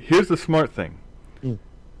 Now, see, here's the smart thing.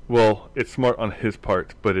 Well, it's smart on his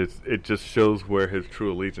part, but it just shows where his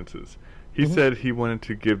true allegiance is. He said he wanted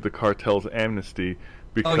to give the cartels amnesty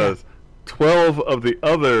because 12 of the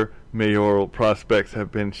other mayoral prospects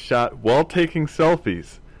have been shot while taking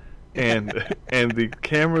selfies, and and the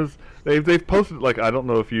cameras they've posted, like, I don't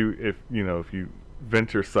know if you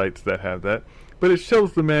venture sites that have that, but it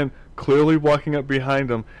shows the man clearly walking up behind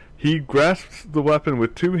him. He grasps the weapon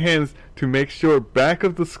with two hands to make sure back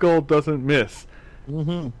of the skull doesn't miss.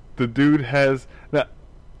 The dude has... Now,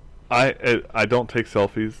 I don't take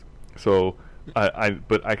selfies, so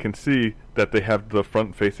but I can see that they have the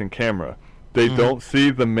front-facing camera. They don't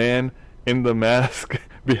see the man in the mask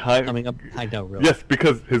behind... Coming up, I know, really. Yes,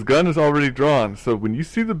 because his gun is already drawn. So when you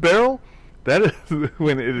see the barrel, that is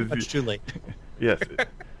when it is... Much too late. Yes.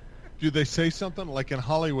 Do they say something? Like in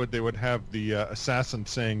Hollywood, they would have the assassin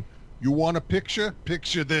saying, "You want a picture?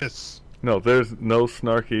 Picture this." No, there's no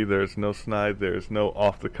snarky, there's no snide, there's no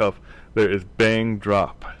off-the-cuff. There is bang,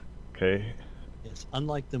 drop. Okay? Yes,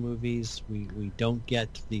 unlike the movies, we don't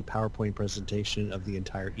get the PowerPoint presentation of the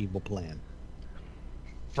entire evil plan.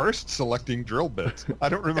 First, selecting drill bits. I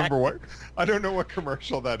don't remember what... I don't know what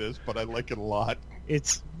commercial that is, but I like it a lot.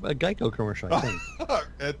 It's a Geico commercial, I think.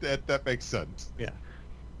 That makes sense. Yeah.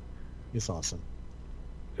 It's awesome.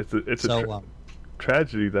 It's a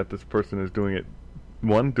tragedy that this person is doing it.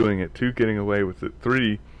 One, doing it. Two, getting away with it.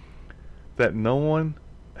 Three, that no one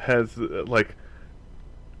has, like...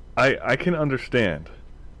 I can understand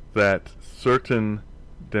that certain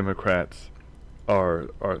Democrats are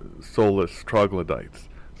soulless troglodytes,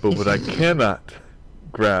 but what I cannot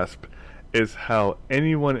grasp is how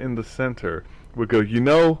anyone in the center would go,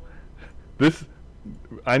 this...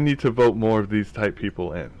 I need to vote more of these type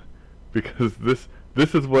people in, because this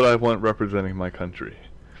is what I want representing my country.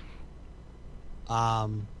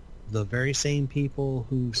 The very same people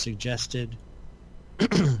who suggested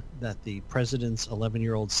that the president's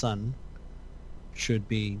 11-year-old son should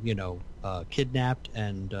be, kidnapped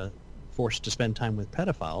and forced to spend time with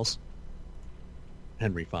pedophiles,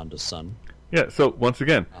 Henry Fonda's son. Yeah, so once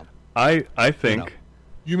again, I think...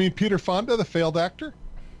 You mean Peter Fonda, the failed actor?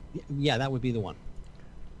 Yeah, that would be the one.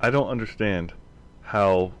 I don't understand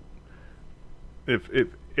how...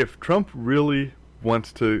 If Trump really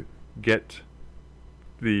wants to get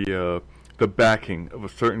the backing of a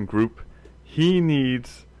certain group, he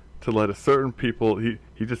needs to let a certain people...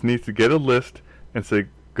 He just needs to get a list and say,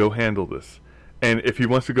 go handle this. And if he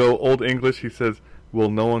wants to go Old English, he says, will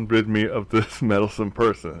no one rid me of this meddlesome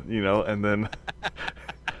person, and then...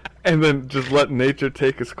 and then just let nature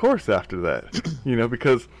take its course after that,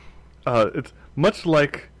 because it's much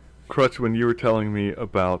like, Crutch, when you were telling me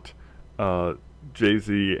about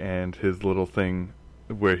Jay-Z and his little thing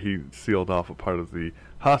where he sealed off a part of the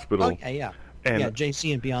hospital. Okay, yeah. And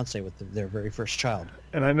Jay-Z and Beyonce with their very first child.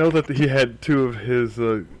 And I know that he had two of his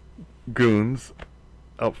goons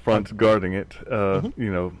out front guarding it,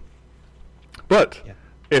 But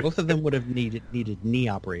both of them would have needed knee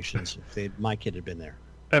operations if my kid had been there.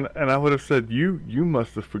 And I would have said, you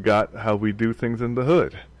must have forgot how we do things in the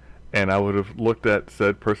hood. And I would have looked at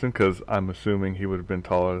said person, because I'm assuming he would have been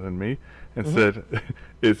taller than me, and said,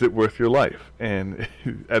 is it worth your life? And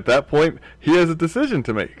at that point, he has a decision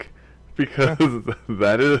to make, because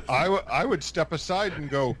that is... I would step aside and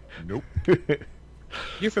go, nope.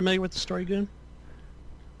 You're familiar with the story, Goon?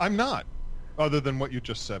 I'm not, other than what you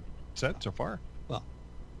just said so far. Well,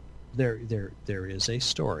 there is a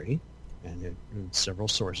story, and several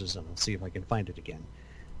sources, and I'll see if I can find it again,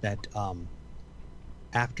 that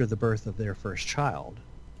after the birth of their first child,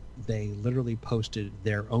 they literally posted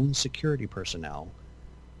their own security personnel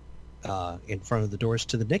in front of the doors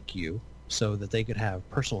to the NICU so that they could have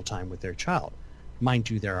personal time with their child. Mind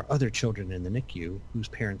you, there are other children in the NICU whose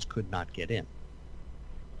parents could not get in.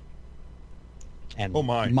 And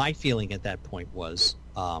my feeling at that point was,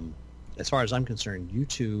 as far as I'm concerned, you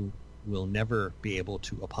two will never be able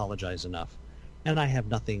to apologize enough. And I have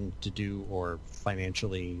nothing to do or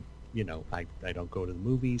financially, I don't go to the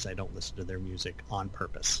movies. I don't listen to their music on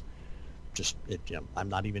purpose. I'm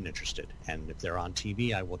not even interested. And if they're on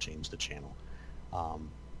TV, I will change the channel.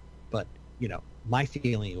 But, my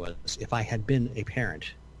feeling was if I had been a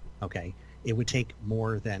parent, okay, it would take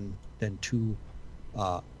more than two,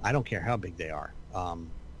 I don't care how big they are.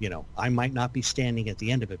 I might not be standing at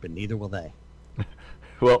the end of it, but neither will they.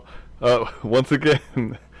 Well, once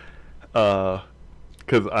again,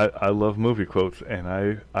 because I love movie quotes, and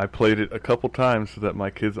I played it a couple times so that my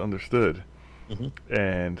kids understood.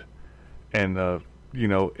 and you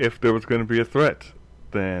know, if there was going to be a threat,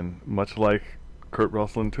 then much like Kurt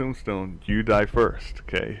Russell in Tombstone, you die first.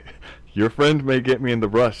 Okay, your friend may get me in the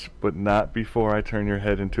brush, but not before I turn your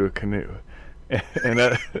head into a canoe.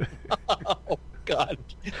 And oh God,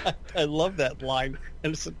 I love that line,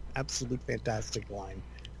 and it's an absolute fantastic line.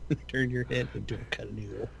 Turn your head into a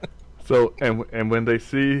canoe. So, and when they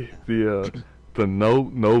see the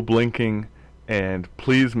no blinking and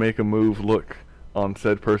please make a move look on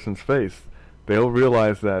said person's face, they'll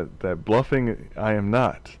realize that bluffing I am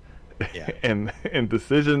not. Yeah. and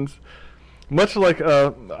decisions, much like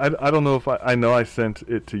I don't know if I know I sent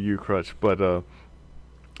it to you, Crutch, but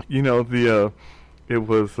you know, it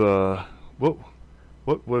was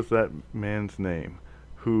what was that man's name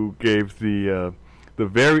who gave the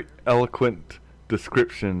very eloquent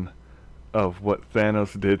description of what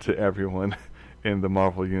Thanos did to everyone in the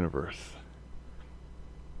Marvel Universe?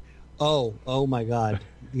 Oh my God.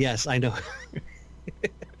 Yes, I know.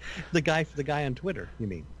 the guy on Twitter, you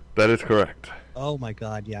mean? That is correct. Oh my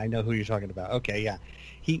God, yeah, I know who you're talking about. Okay, yeah.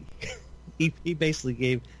 He basically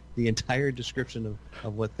gave the entire description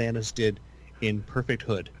of what Thanos did in perfect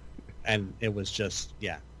hood. And it was just,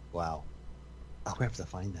 yeah, wow. I'll have to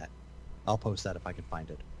find that. I'll post that if I can find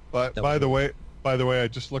it. But by the way, I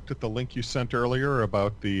just looked at the link you sent earlier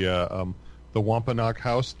about the Wampanoag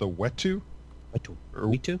house, the Wetu.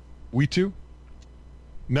 Wetu.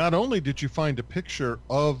 Not only did you find a picture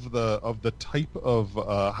of the type of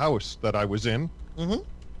house that I was in,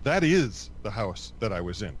 that is the house that I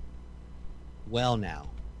was in. Well, now,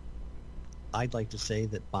 I'd like to say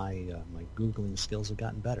that my Googling skills have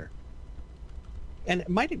gotten better. And it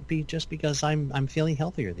might be just because I'm feeling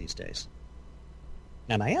healthier these days.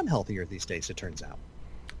 And I am healthier these days, it turns out.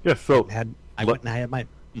 Yes, so... I went and I had my...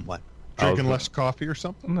 What? Drinking less coffee or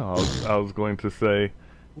something? No, I was going to say...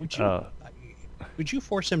 Would you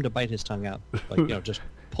force him to bite his tongue out? Like, you know, just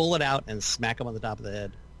pull it out and smack him on the top of the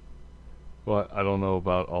head? Well, I don't know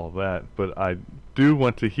about all that, but I do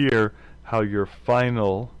want to hear how your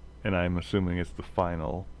final, and I'm assuming it's the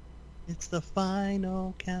final... It's the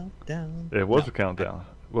final countdown. It was a countdown.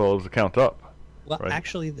 Well, it was a count up. Well, right?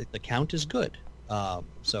 Actually, the count is good.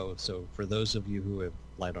 So for those of you who have,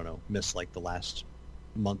 I don't know, missed like the last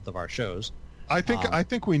month of our shows, I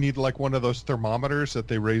think we need like one of those thermometers that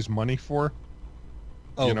they raise money for.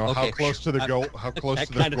 Oh, you know, okay. how close to the goal? How close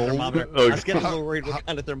to the kind of goal? Thermometer. I was getting a little worried what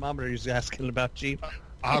kind of thermometer he's asking about, Chief.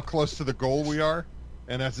 How close to the goal we are,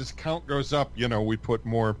 and as this count goes up, you know, we put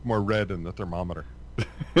more red in the thermometer.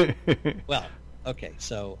 Well, okay,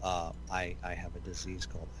 so I have a disease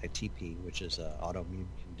called ITP, which is an autoimmune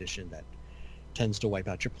condition that tends to wipe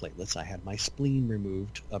out your platelets. I had my spleen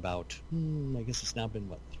removed about, I guess it's now been,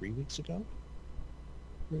 3 weeks ago?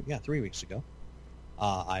 Yeah, 3 weeks ago.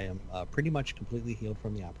 I am pretty much completely healed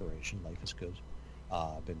from the operation. Life is good.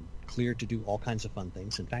 I've been cleared to do all kinds of fun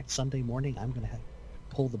things. In fact, Sunday morning, I'm going to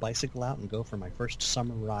pull the bicycle out and go for my first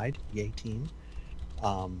summer ride. Yay, team.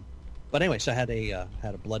 But anyway, so I had a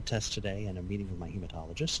blood test today and a meeting with my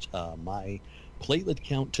hematologist. My platelet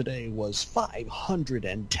count today was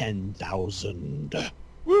 510,000.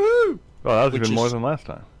 Woohoo! Well, that was even more than last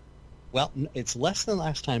time. Well, it's less than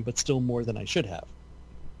last time, but still more than I should have.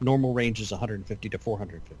 Normal range is 150 to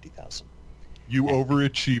 450,000. You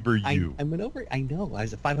overachiever, you. I went over. I know. I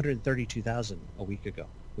was at 532,000 a week ago,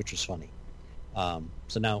 which was funny.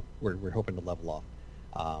 So now we're hoping to level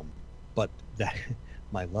off. But that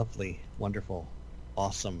my lovely, wonderful,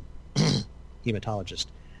 awesome hematologist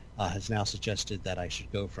has now suggested that I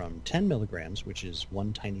should go from 10 milligrams, which is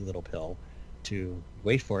one tiny little pill, to,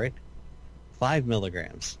 wait for it, 5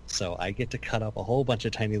 milligrams. So I get to cut up a whole bunch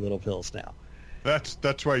of tiny little pills now.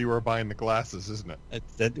 That's why you were buying the glasses, isn't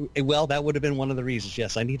it? Well, that would have been one of the reasons.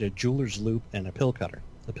 Yes, I need a jeweler's loupe and a pill cutter.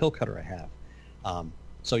 The pill cutter I have.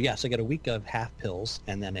 So yes, I get a week of half pills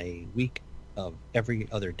and then a week of every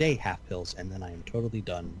other day half pills, and then I am totally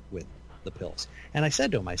done with the pills. And I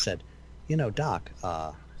said to him, you know, Doc,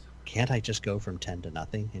 can't I just go from 10 to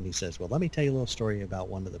nothing? And he says, well, let me tell you a little story about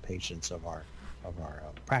one of the patients of our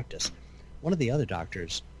practice. One of the other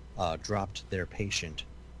doctors dropped their patient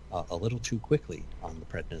a little too quickly on the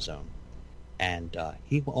prednisone, and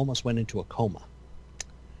he almost went into a coma.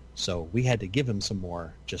 So we had to give him some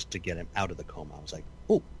more just to get him out of the coma. I was like,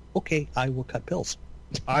 oh, okay, I will cut pills.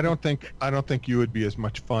 I don't think you would be as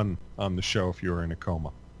much fun on the show if you were in a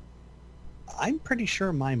coma. I'm pretty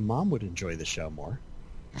sure my mom would enjoy the show more.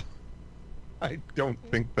 I don't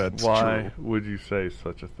think that's Why true. would you say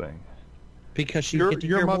such a thing? Because she get to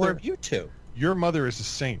hear more of you two. Your mother is a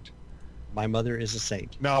saint. My mother is a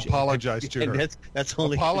saint. Now apologize to her. That's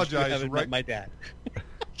only apologize because you haven't right. met my dad.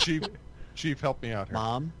 Chief, help me out here.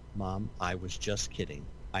 Mom, I was just kidding.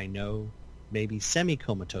 I know maybe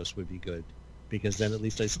semi-comatose would be good, because then at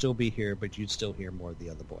least I'd still be here, but you'd still hear more of the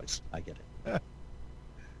other boys. I get it.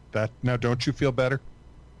 Now, don't you feel better?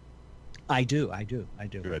 I do.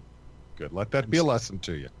 Good. Let that be a lesson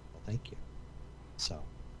to you. Well, thank you. So,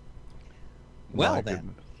 My then,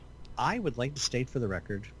 goodness. I would like to state for the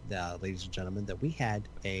record, ladies and gentlemen, that we had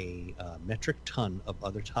a metric ton of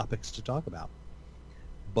other topics to talk about.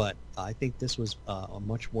 But I think this was a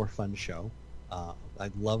much more fun show. I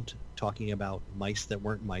loved talking about mice that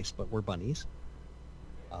weren't mice but were bunnies.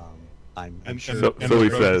 I'm sure. So he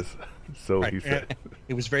says. So Right. he says.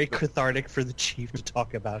 It was very cathartic for the chief to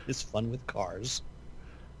talk about his fun with cars.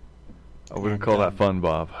 I wouldn't call that fun,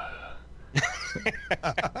 Bob.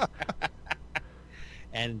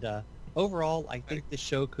 And overall, I think the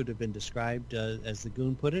show could have been described, as the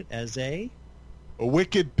Goon put it, as a... A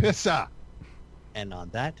wicked pisser. And on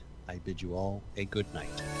that, I bid you all a good night.